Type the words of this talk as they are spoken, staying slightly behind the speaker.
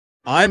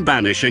I'm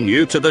banishing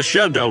you to the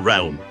Shadow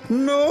Realm.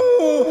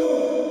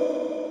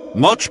 No!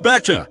 Much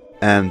better.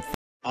 And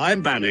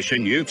I'm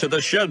banishing you to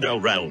the Shadow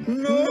Realm.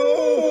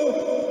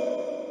 No!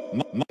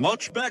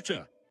 Much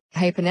better.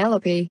 Hey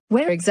Penelope,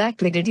 where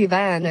exactly did you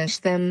banish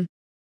them?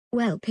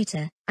 Well,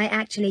 Peter, I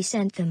actually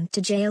sent them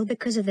to jail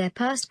because of their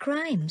past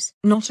crimes.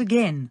 Not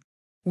again.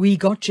 We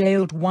got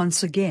jailed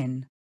once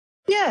again.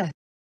 Yeah.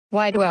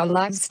 Why do our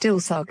lives still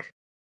suck?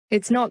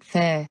 It's not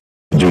fair.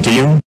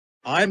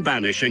 I'm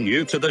banishing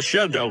you to the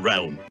Shadow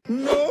Realm.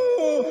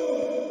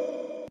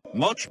 No!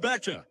 Much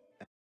better.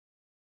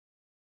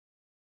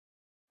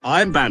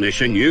 I'm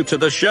banishing you to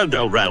the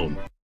Shadow Realm.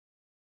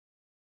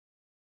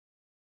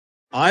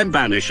 I'm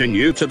banishing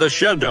you to the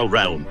Shadow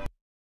Realm.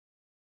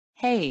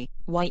 Hey,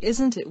 why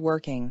isn't it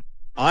working?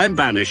 I'm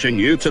banishing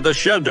you to the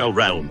Shadow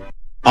Realm.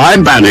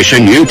 I'm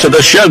banishing you to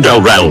the Shadow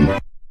Realm.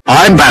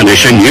 I'm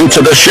banishing you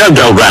to the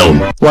Shadow Realm.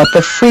 What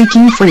the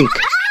freaking freak?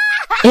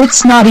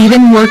 It's not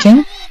even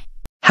working?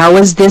 How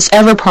is this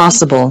ever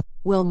possible?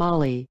 Well,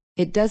 Molly,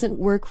 it doesn't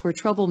work for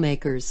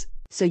troublemakers,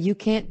 so you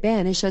can't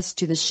banish us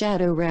to the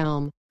Shadow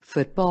Realm,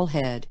 football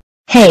head.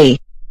 Hey!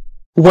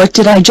 What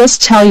did I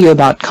just tell you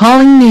about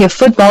calling me a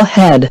football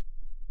head?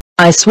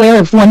 I swear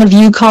if one of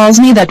you calls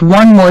me that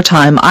one more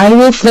time I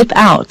will flip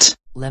out.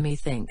 Let me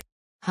think.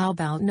 How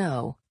about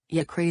no,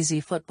 ya crazy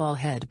football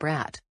head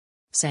brat?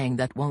 Saying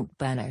that won't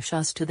banish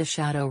us to the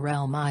Shadow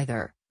Realm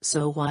either,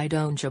 so why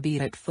don't you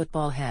beat it,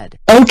 football head?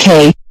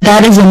 Okay,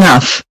 that is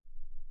enough.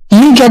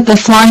 You get the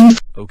flying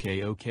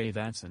Okay,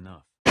 that's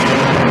enough.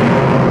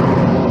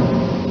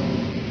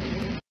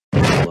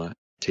 Paula,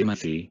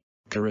 Timothy,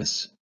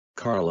 Chris,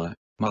 Carla,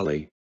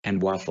 Molly,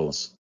 and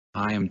Waffles.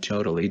 I am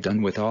totally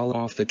done with all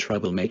of the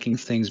troublemaking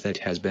things that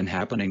has been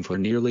happening for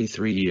nearly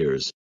 3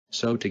 years.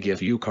 So to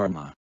give you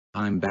karma,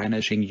 I'm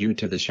banishing you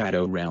to the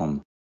Shadow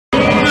Realm.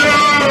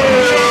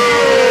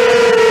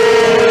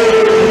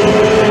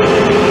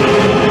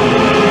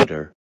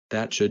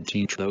 That should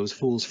teach those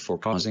fools for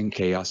causing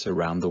chaos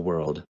around the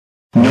world.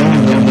 We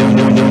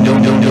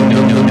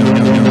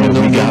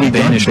got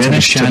banished to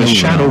the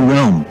Shadow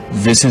Realm.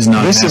 This is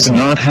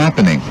not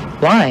happening.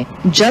 Why?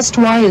 Just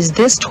why is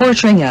this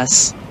torturing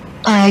us?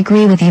 I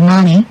agree with you,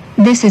 Mommy.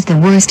 This is the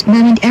worst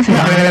moment ever.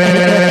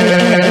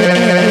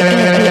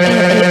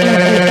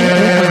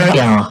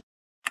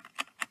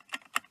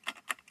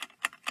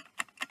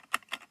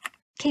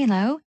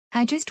 Kalo,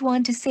 I just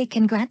want to say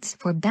congrats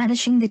for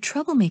banishing the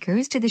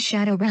troublemakers to the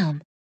Shadow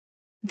Realm.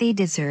 They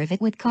deserve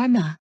it with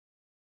karma.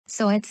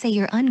 So I'd say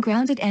you're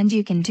ungrounded and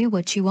you can do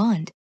what you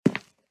want.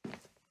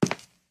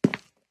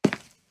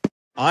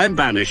 I'm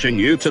banishing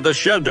you to the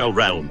Shadow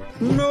Realm.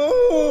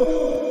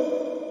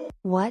 No!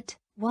 What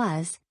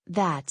was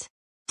that?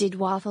 Did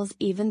Waffles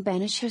even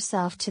banish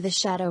herself to the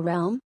Shadow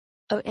Realm?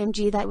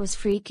 OMG, that was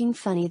freaking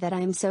funny that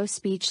I'm so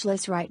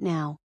speechless right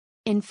now.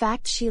 In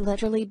fact, she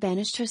literally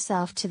banished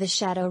herself to the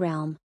Shadow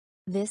Realm.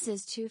 This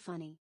is too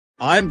funny.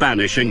 I'm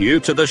banishing you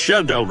to the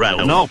Shadow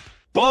Realm. No,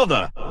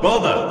 bother.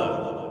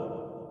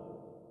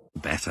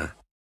 better.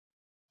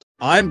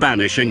 I'm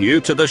banishing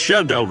you to the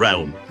Shadow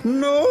Realm.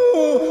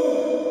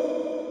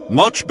 No!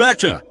 Much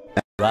better.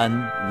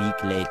 1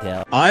 week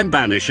later. I'm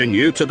banishing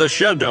you to the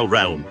Shadow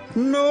Realm.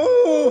 No!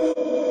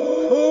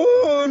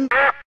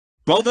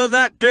 Bother,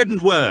 that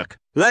didn't work.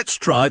 Let's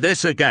try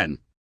this again.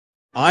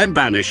 I'm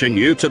banishing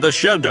you to the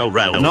Shadow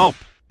Realm. No,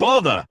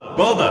 bother.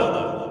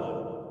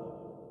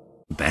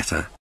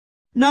 Better.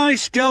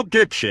 Nice job,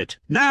 dipshit.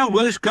 Now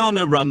who's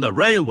gonna run the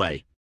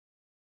railway?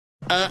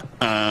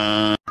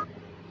 The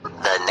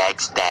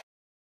next day.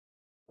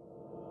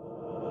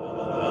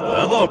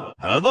 Hello,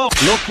 look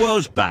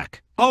who's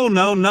back. Oh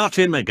no, not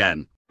him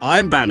again.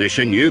 I'm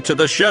banishing you to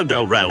the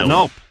Shadow Realm.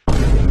 Nope.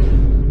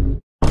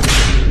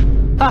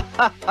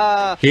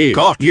 He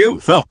got you,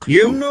 fuck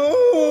you.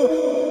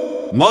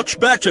 No! Much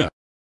better.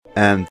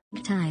 And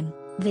time.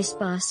 This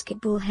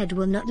basketball head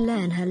will not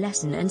learn her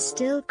lesson and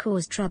still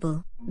cause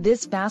trouble.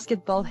 This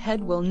basketball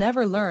head will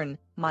never learn,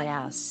 my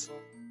ass.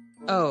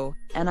 Oh,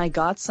 and I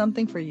got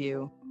something for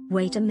you.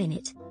 Wait a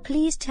minute,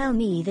 please tell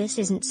me this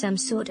isn't some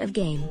sort of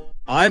game.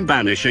 I'm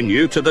banishing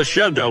you to the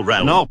Shadow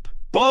Realm. Nope.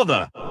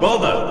 Bother.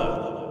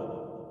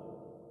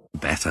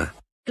 Better.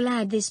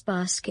 Glad this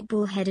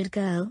basketball-headed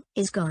girl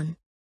is gone.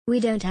 We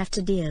don't have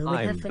to deal with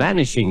her. I'm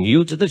banishing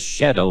you to the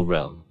Shadow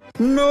Realm.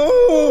 No!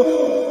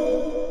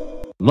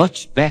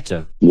 Much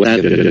better.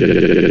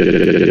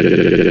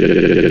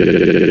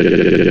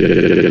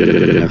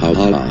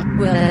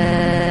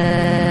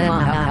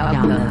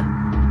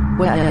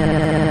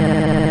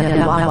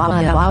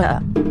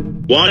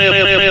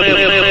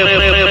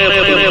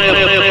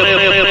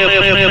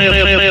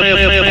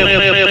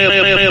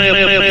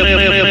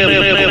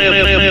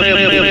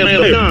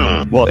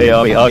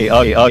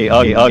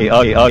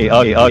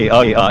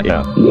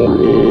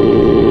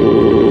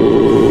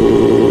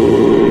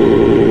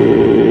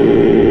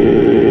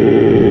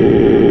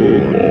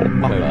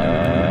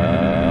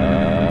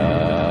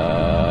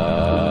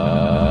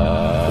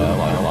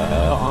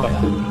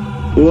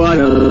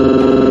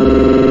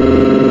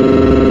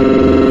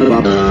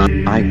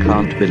 I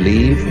can't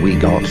believe We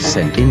got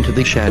sent into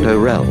the Shadow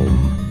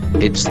Realm.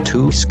 It's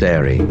too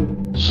scary.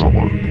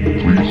 Someone,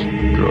 please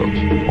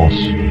get us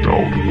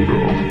out of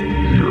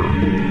here.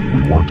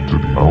 We want to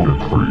be out and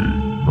free,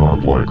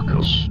 not like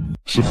this.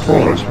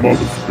 Surprise,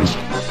 motherfuckers.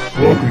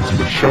 Welcome to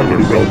the Shadow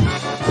Realm.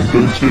 I'm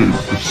going to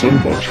have so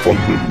much fun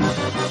with you.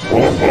 Oh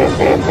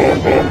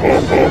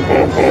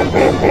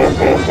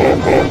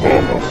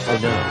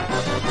no,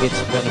 it's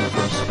Venom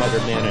from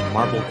Spider-Man and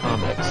Marvel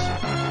Comics.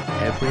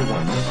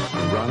 Everyone,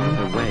 run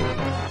away.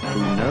 Who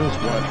knows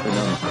what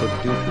Venom could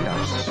do to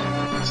us?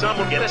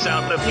 Someone get us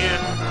out of here.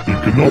 You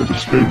cannot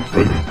escape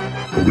Venom.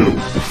 I will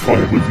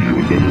fight with you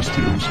and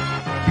Celestials.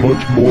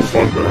 Much more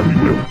fun than he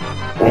will.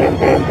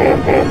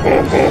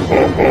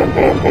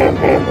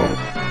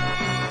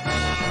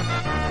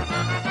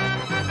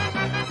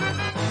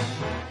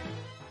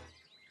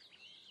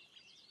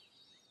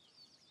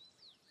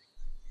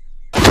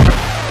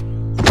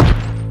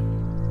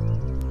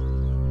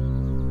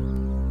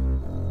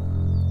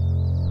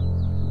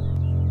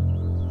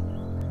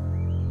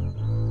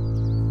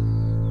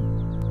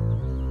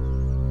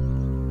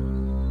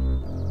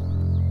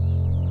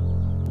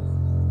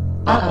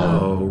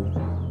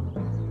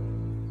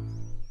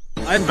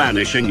 I'm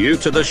banishing you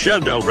to the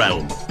Shadow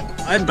Realm.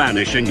 I'm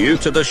banishing you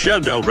to the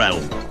Shadow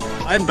Realm.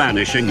 I'm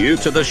banishing you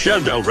to the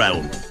Shadow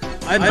Realm.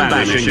 I'm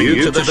banishing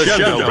you to the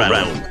Shadow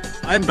Realm.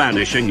 I'm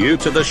banishing you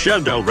to the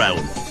Shadow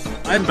Realm.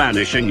 I'm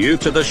banishing you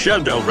to the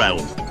Shadow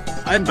Realm.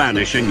 I'm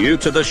banishing you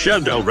to the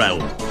Shadow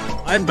Realm.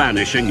 I'm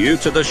banishing you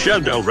to the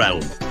Shadow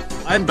Realm.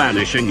 I'm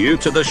banishing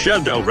you to the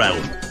Shadow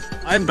Realm.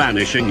 I'm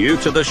banishing you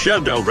to the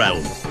Shadow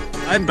Realm.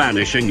 I'm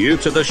banishing you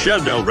to the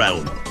Shadow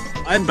Realm.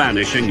 I'm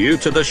banishing you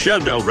to the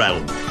Shadow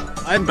Realm.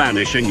 I'm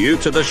banishing you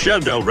to the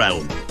Shadow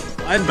Realm.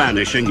 I'm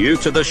banishing you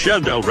to the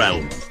Shadow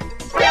Realm.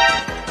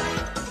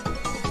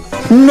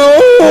 No!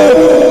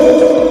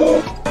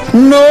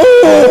 No!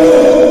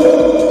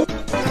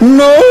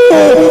 No!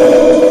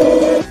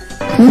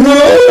 No!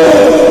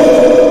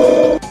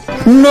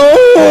 No! No!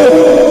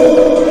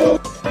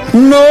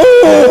 No!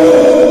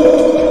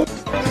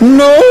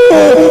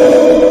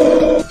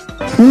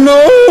 No! No!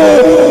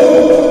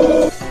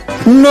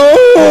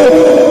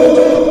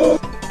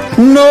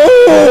 No!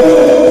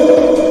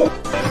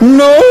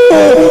 No!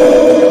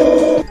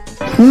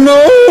 No!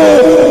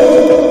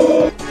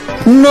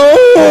 No!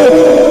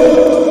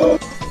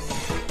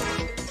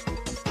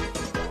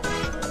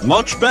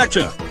 Much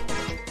better.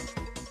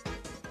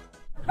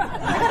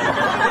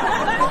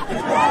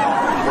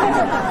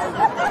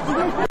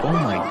 Oh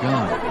my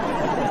god.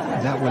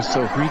 That was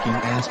so freaking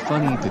ass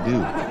funny to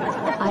do.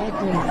 I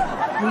agree.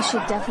 We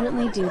should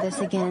definitely do this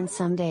again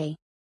someday.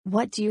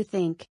 What do you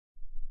think?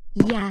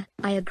 Yeah,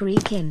 I agree,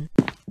 King.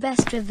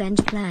 Best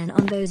revenge plan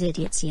on those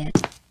idiots yet.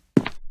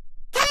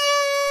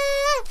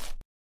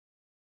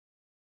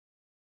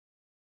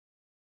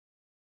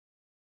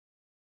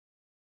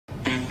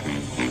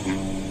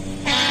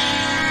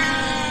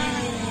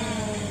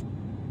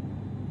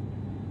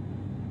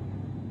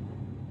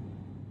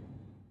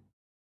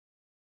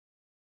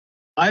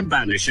 I'm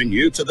banishing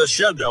you to the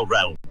Shadow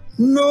Realm.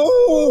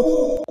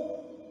 No!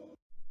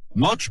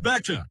 Much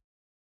better.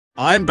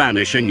 I'm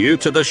banishing you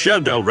to the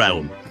Shadow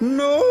Realm.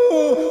 No!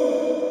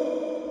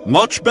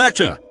 Much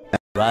better.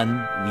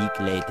 1 week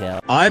later.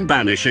 I'm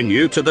banishing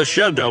you to the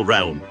Shadow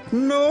Realm.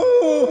 No!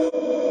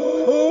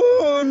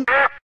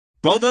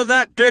 Bother,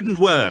 that didn't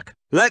work.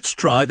 Let's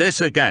try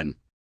this again.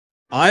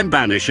 I'm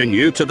banishing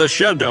you to the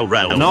Shadow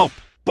Realm. No,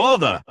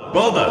 bother.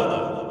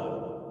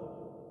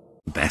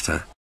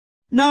 Better.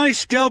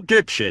 Nice job,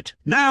 dipshit.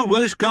 Now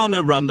who's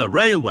gonna run the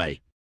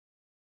railway?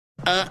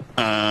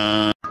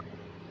 The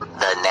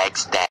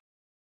next day.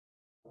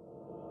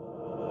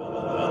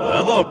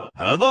 Hello,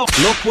 look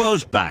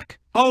who's back.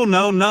 Oh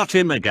no, not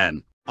him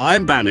again.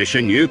 I'm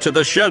banishing you to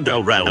the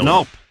Shadow Realm.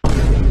 No.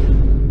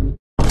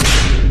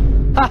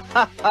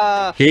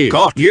 He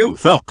got you,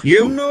 fuck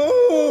you.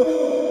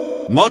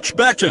 No! Much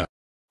better.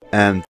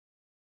 And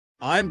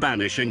I'm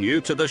banishing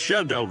you to the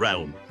Shadow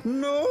Realm.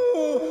 No!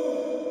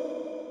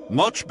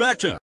 Much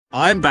better.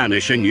 I'm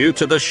banishing you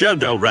to the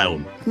Shadow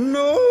Realm.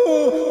 No!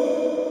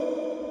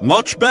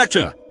 Much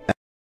better.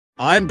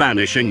 I'm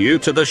banishing you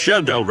to the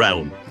Shadow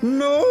Realm.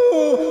 No!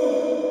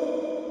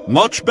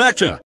 Much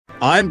better.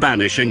 I'm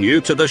banishing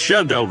you to the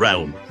Shadow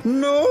Realm.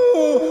 No!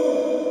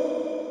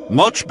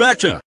 Much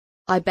better.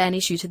 I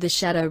banish you to the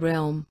Shadow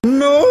Realm.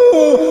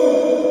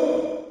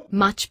 No!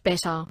 Much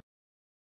better.